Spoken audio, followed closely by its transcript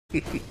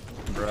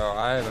Bro,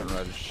 I haven't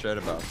read shit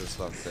about this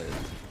update.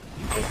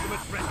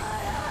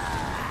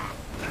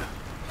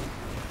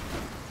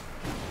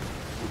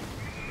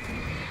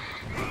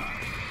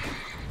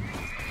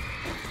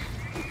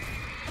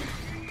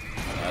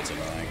 That's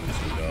annoying. I'm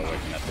just gonna go away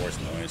from that force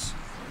noise.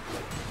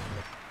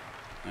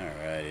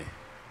 Alrighty.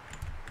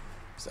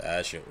 So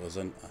that shit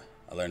wasn't.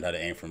 I learned how to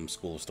aim from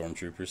School of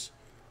Stormtroopers.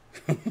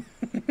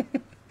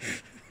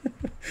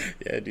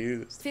 Yeah,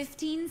 dude.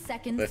 15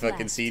 seconds The fucking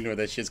left. scene where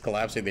that shit's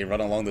collapsing, they run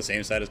along the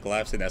same side as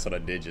collapsing. That's what I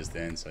did just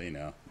then. So, you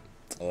know,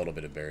 a little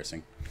bit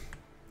embarrassing.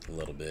 A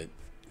little bit.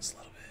 Just a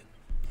little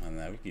bit. On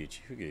that, we get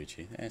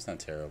you. It's not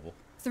terrible.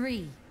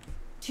 3,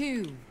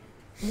 2,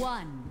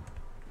 1.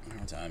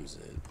 What time is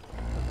it?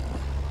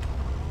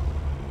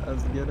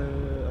 Let's get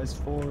a ice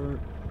fort.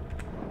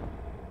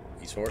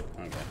 Esport?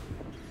 Okay.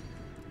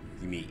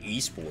 You mean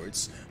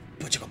esports?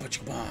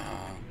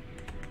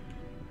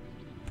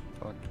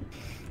 Fuck.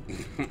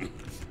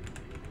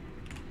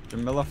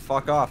 Jamila,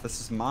 fuck off.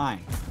 This is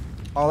mine.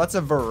 Oh, that's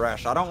a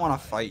Varesh. I don't want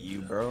to fight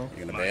you, bro.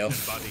 You gonna bail?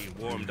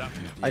 Warmed up.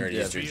 You I already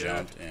did. just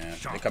jumped. Yeah,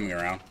 they're coming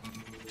around.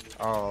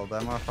 Oh,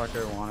 that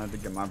motherfucker wanted to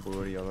get my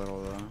booty a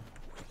little, though.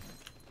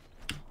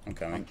 I'm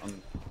coming.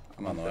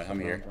 I'm on the way. I'm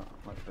here.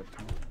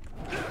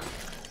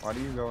 Why do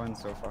you go in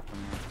so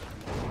fucking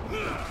much?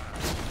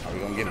 Are we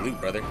gonna get loot,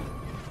 brother?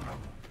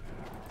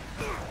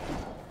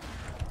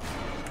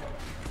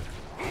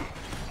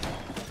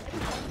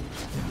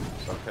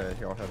 Okay,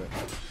 he'll hit it.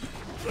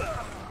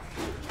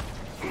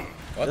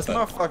 What This the?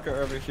 motherfucker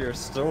over here is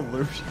still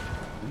looting.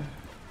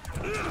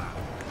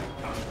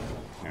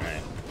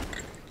 Alright.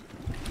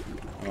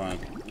 Come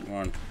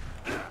on.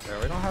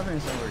 Yeah, we don't have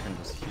anything where we can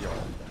just heal.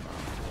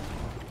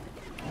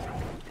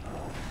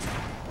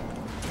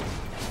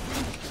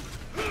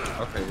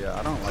 Okay, yeah,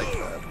 I don't like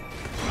that.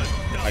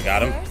 I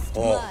got him. First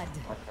Oh. blood.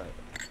 Okay.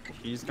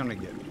 He's gonna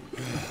get me.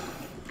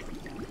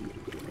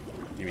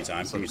 Give me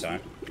time.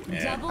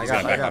 Yeah. Double I He's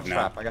gonna got back a up now.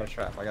 trap. I got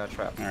a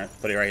trap. Alright,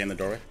 put it right in the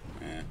doorway.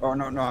 Yeah. Oh,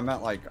 no, I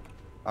meant like,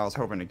 I was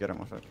hoping to get him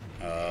with it.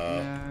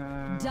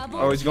 Yeah. Double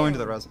Oh, he's going to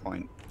kill. the res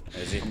point.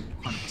 Is he?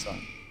 100%.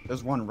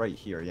 There's one right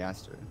here, he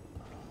has to.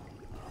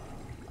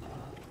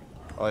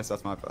 At least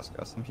that's my best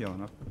guess. I'm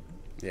healing up.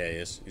 Yeah, he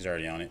is. He's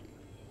already on it.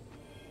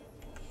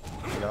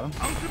 You got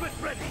him? Ultimate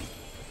ready.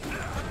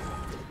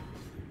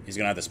 He's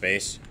gonna have the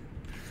space.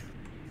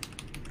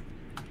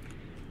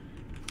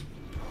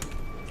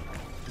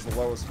 He's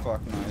low as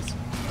fuck, nice.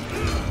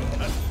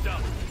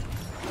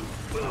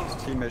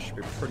 His teammates should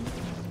be pretty.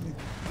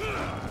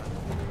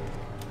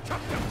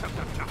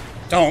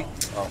 Don't.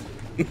 Oh.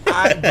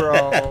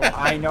 Bro,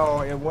 I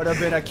know, it would have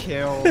been a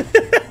kill.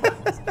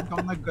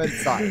 On the good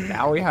side.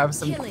 Now we have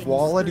some Killing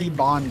quality spree.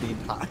 bonding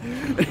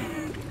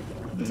time.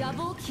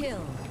 Double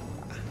kill.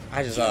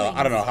 I just,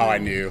 I don't know how I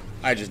knew.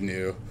 I just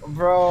knew.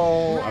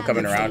 Bro, I'm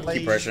coming it's around. late.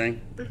 Keep pressuring.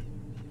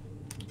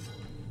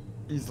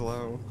 He's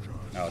low.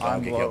 No, don't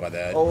I'm get low. killed by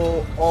that.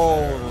 Oh,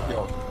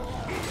 yo.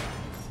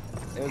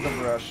 It was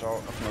a rush out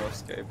of no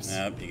escapes.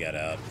 Yep, you got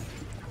out.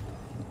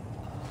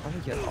 How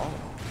did he get all?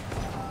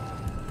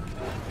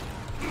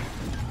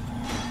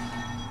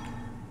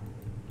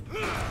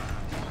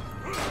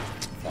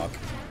 Fuck.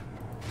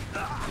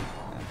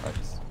 I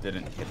just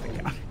didn't hit the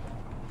guy.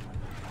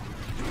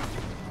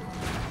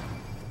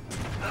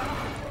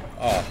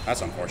 Oh,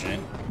 that's unfortunate.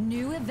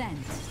 New event.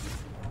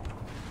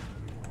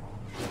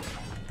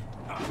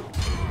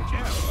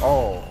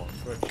 Oh,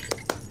 good.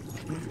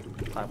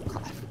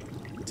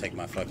 Take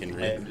my fucking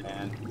Hey, rib.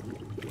 man.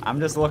 I'm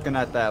just looking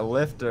at that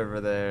lift over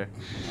there,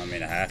 I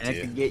mean, I have and it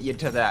to. could get you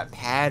to that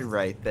pad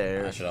right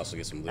there. I should also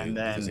get some loot. And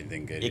then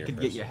anything good it here could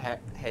first. get you.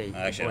 Hey, I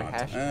actually your boy don't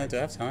have time. Do I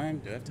have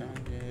time?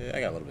 Yeah,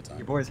 I got a little bit of Your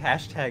time. boy's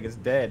hashtag is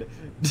dead.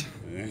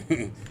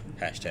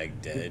 Hashtag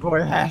Your dead. boy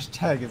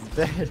hashtag is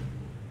dead.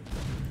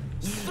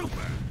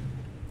 Super.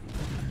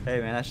 Hey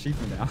man, that's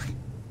sheeping down.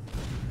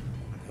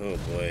 Oh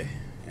boy.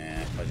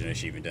 Yeah, probably no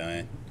sheep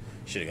dying.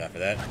 Should have got for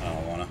that. I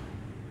don't wanna.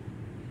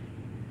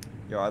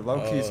 Yo, I low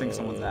key think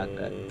someone's at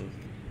that.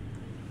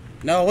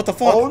 No, what the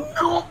fuck?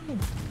 Oh no!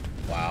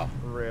 Wow.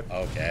 Rip.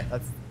 Okay.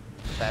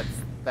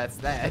 That's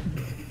that.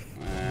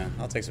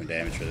 I'll take some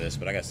damage for this,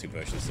 but I got 2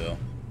 potions still.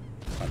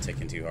 It's not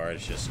taking too hard.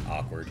 It's just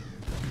awkward.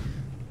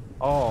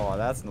 Oh,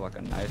 that's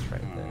looking nice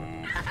right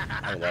there.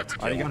 I would love to Oh,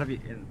 kill you him. gotta be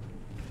in.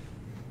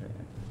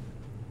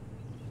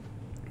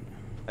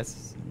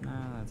 That's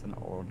that's an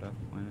old death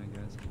point, I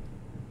guess.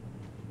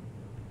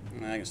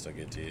 Nah, I can still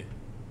get to you.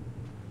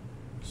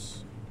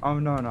 Oh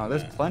no,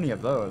 there's Yeah. plenty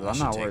of those. I I'm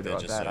should not take worried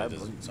about just that. so I it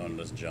doesn't- someone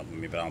doesn't jump at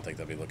me, but I don't think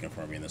they'll be looking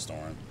for me in the storm.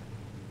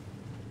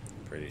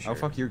 I'm pretty sure. Oh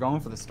fuck, you're going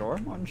for the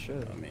storm one?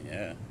 Shit. I mean,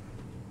 yeah.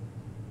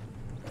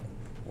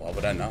 Why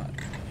would I not?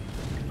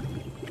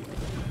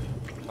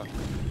 Fuck.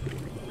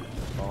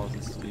 Balls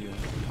of steel.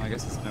 I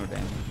guess it's no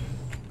damage.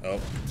 Oh,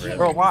 really?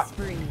 Bro, what?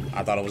 Spree.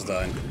 I thought it was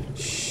done.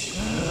 Shh.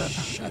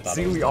 I thought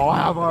See, it was we done. all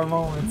have our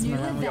moments, New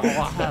man. We all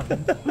event. have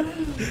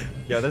them.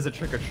 Yeah, there's a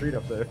trick or treat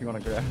up there if you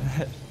want to grab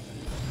that.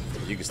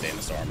 You can stay in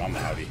the storm. I'm the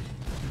outie.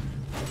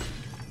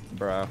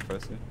 Bruh,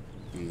 pussy.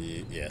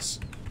 Yes.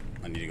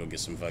 I need to go get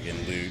some fucking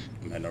loot.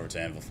 I'm heading over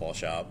to Anvil Fall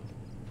Shop.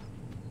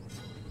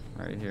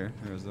 Right here.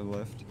 Here's the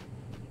lift.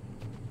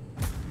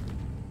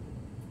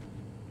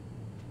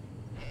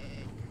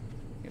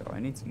 Yo, I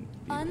need some.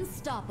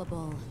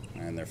 Unstoppable.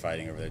 And they're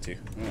fighting over there too.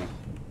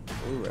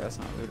 Ooh, that's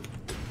not loot.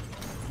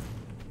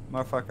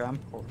 Motherfucker, I'm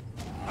poor.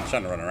 I'm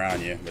trying to run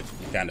around you, but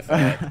you're kind of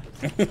fat.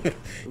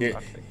 Ooh,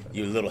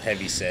 You're a little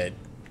heavy set.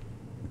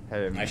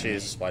 Hey, man. Actually,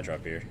 there's a supply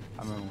drop here.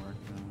 I'm gonna work.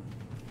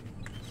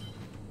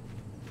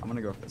 I'm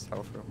gonna go for this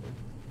health real quick.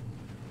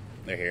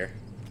 They're here.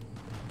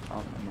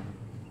 Oh, no.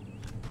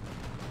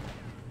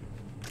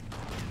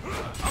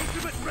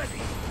 Ultimate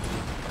ready.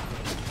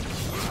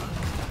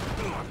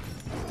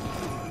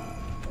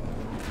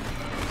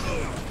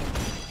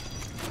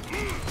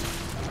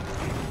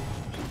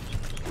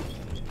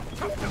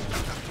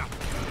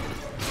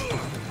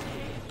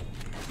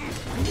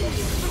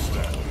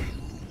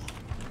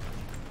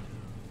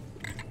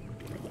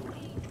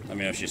 Let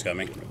me know if she's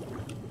coming.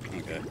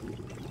 Okay.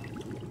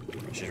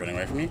 She's running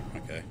away from me?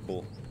 Okay,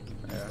 cool.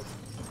 Yeah.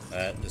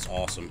 That is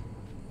awesome.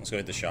 Let's go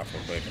hit the shop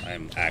real quick. I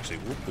am actually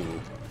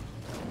whoop-oo.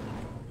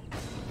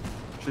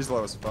 She's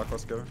low as fuck.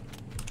 Let's go.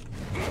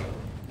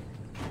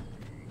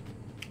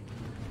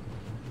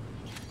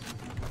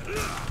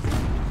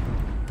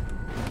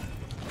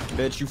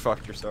 Bitch, you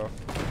fucked yourself.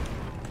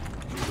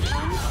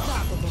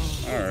 Unstoppable.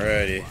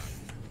 Alrighty.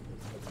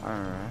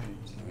 Alright.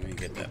 Let me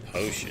get that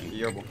potion.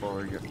 Heal before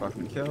we get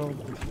fucking killed.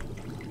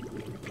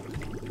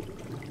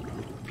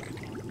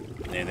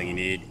 Anything you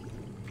need?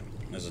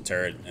 There's a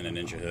turret and a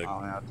ninja hook.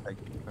 Oh, yeah, I'll take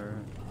her.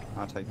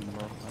 I'll take them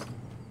both.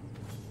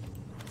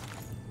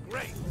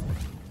 Great.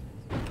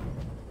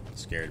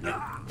 Scared me.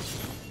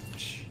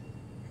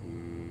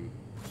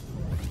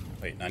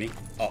 Wait, Nani?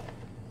 Oh.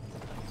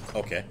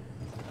 Okay.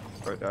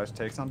 Wait, did I just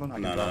take something? I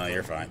can No, drop it.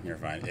 you're fine. You're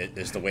fine.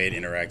 It's the way it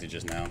interacted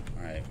just now.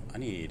 Alright, I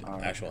need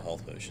actual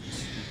health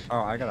potions. Oh,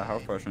 I got a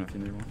health potion if you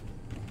need one.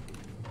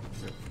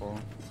 Get full.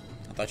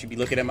 I thought you'd be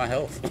looking at my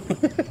health.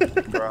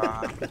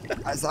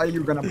 Bruh. I thought you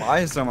were gonna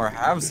buy some or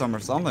have some or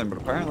something, but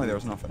apparently there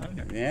was nothing in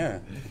here. Yeah.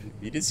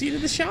 You didn't see it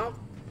in the shop?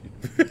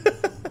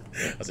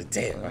 I was like,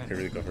 damn, I could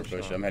really go for a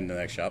potion. I'm heading to the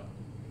next shop.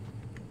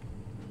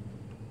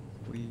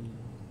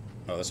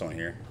 Oh, there's one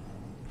here.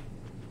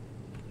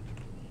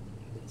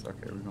 It's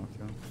okay, we're gonna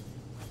kill him.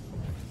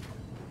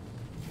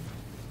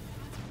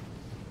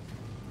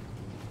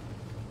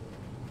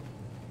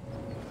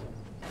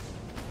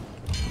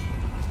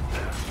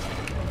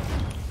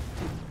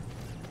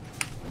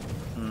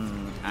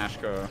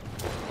 Ashka.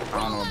 I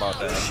don't know about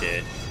that.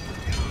 Shit.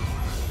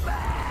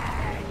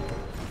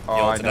 Oh,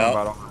 You I ulted know out?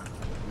 about all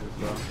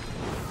that.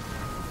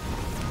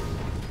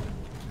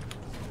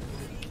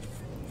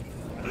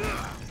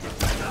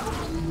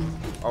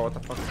 Oh, what the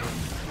fuck is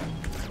this?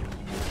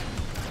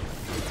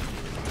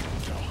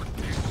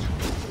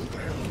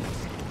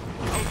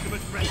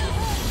 Ultimate ready.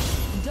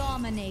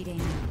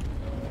 Dominating.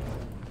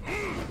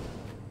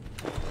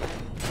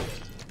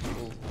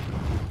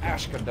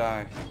 Ashka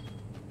die.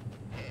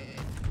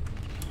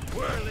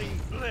 Whirling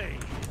flame.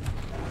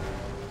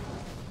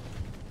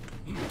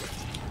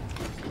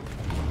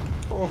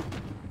 Oh.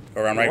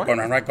 Go around right, What? go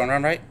around right, go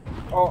around right.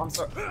 Oh, I'm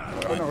sorry.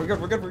 Oh, no, we're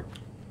good, we're good.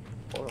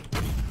 Hold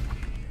up.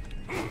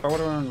 I would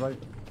have run right.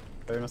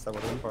 Fairness, that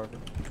would have been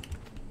perfect.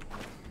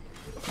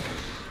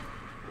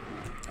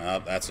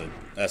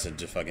 That's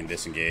a fucking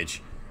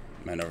disengage.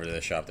 I'm heading over to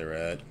the shop they were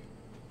at.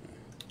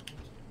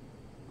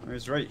 I mean,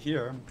 it's right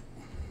here.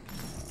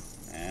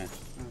 Eh.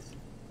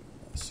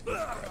 Let's see,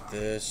 grab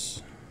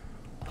this.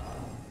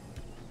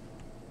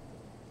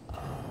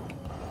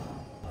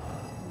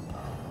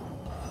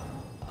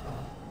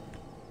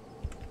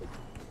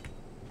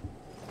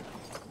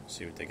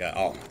 See what they got.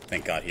 Oh,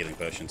 thank God, healing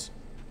potions.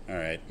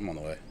 Alright, I'm on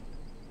the way.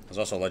 There's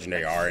also a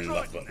legendary R and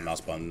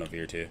mouse button over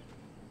here too.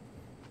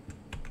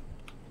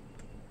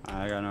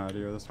 I got no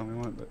idea where this one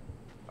went, but.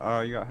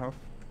 Oh, you got health?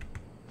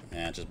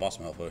 Yeah, just bought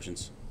some health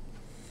potions.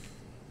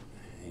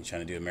 Ain't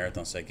trying to do a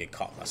marathon so I get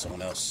caught by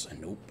someone else.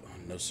 Nope,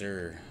 no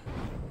sir.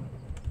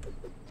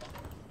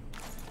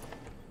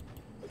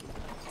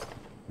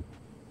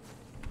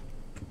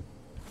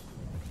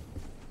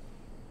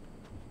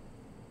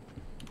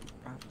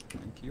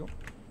 Thank you.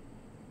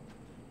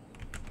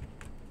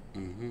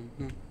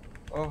 Mm-hmm.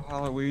 Oh,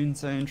 Halloween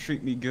saying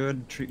treat me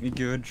good, treat me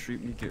good,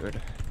 treat me good.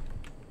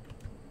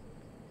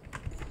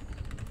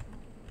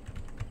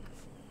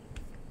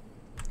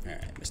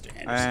 Alright, Mr.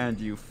 Anderson. And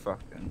you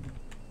fucking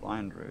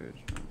blind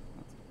rage.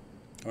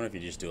 I wonder if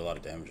you just do a lot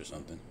of damage or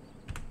something.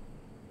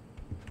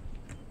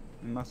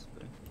 It must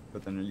be.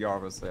 But then you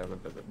obviously have a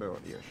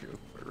visibility issue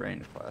for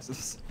range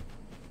classes.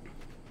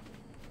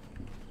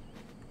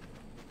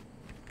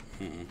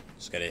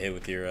 Just gotta hit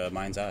with your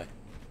mind's eye.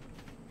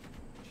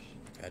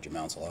 God, your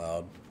mount's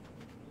loud.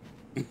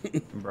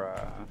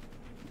 Bruh.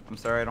 I'm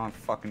sorry I don't have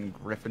fucking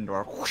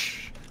Gryffindor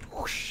whoosh,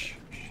 whoosh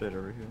shit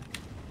over here.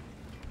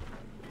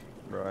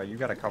 Bruh, you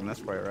gotta come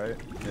this way, right?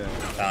 Yeah.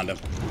 Found him.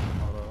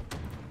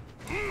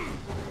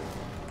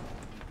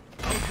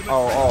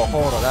 Oh,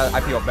 hold on. I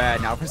feel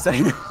bad now for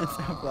saying that.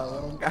 That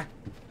little guy.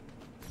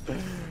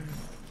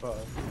 Fuck.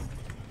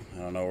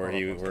 don't know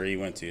where he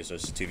went to, so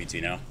it's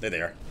 2v2 now. There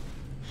they are.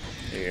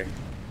 They're here.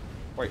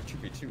 Wait,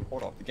 2v2.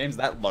 Hold up. The game's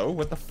that low?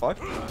 What the fuck?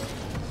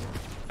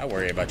 I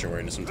worry about your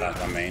weirdness sometimes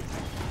on main.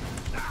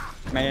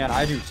 Man,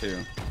 I do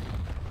too.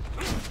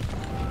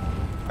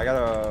 I got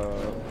a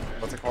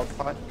what's it called?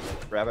 Pot?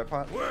 Rabbit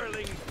pot?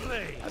 Whirling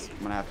blade. That's what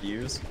I'm gonna have to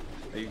use.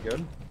 Are you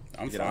good?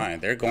 I'm Get fine. on.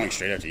 They're going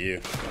straight after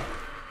you.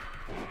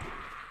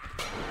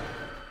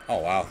 Oh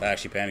wow, that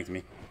actually panicked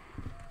me.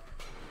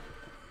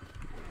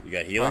 You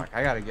got healing? Fuck,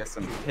 I gotta get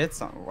some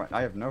hits on. What?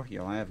 I have no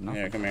heal. I have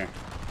nothing. Yeah, come here.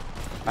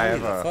 I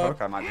have Holy a fuck.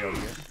 hook I might be able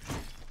to get.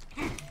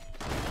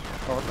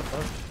 Oh, what the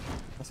fuck?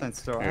 This ain't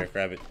still Here, on.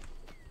 grab it.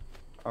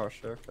 Oh,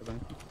 sure.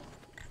 Thank you.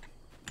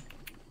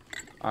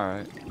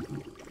 Alright.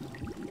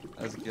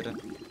 Let's get it.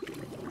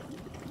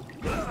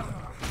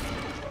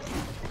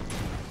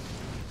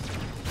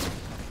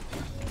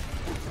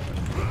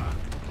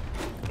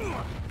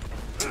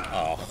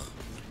 Oh.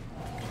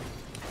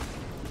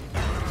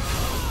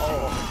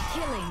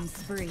 Killing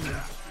spree.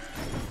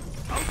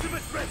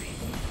 Ultimate ready.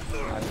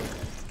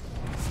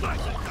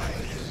 Slice and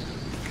dice.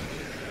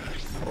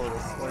 Oh, the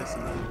slice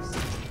and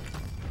dice.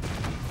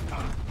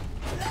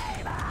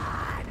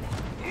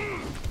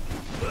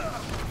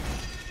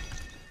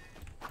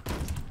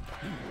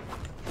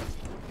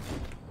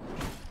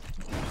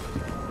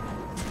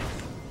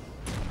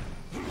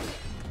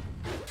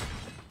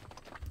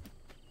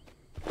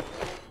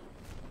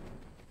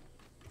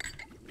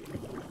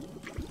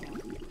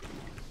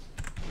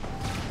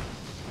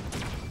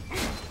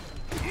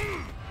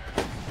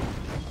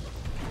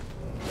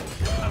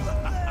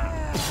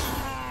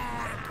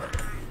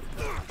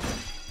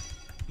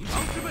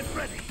 Ultimate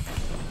ready.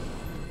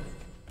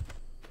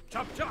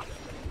 Chop chop.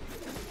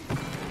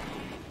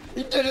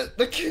 He did it!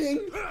 The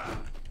king!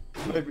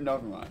 Maybe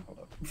never mind. Hold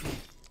up.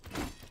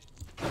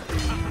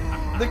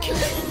 The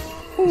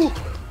king!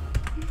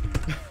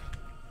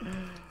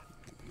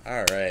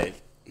 Alright.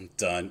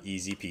 Done.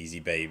 Easy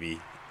peasy, baby.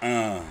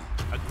 A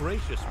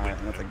gracious Alright,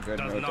 winner that's a good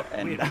does note not to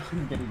end win.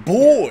 on.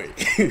 Boy!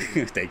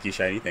 Thank you,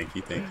 Shiny. Thank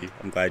you. Thank you.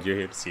 I'm glad you're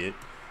here to see it.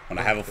 When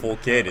I have a full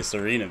kit, it's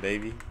Serena,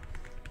 baby.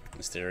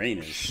 It's the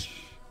arenas.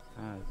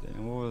 God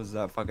damn, what was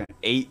that? Fucking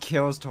 8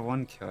 kills to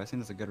 1 kill. I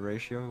think that's a good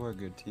ratio. We're a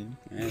good team.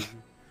 Yeah.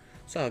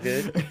 It's all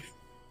good.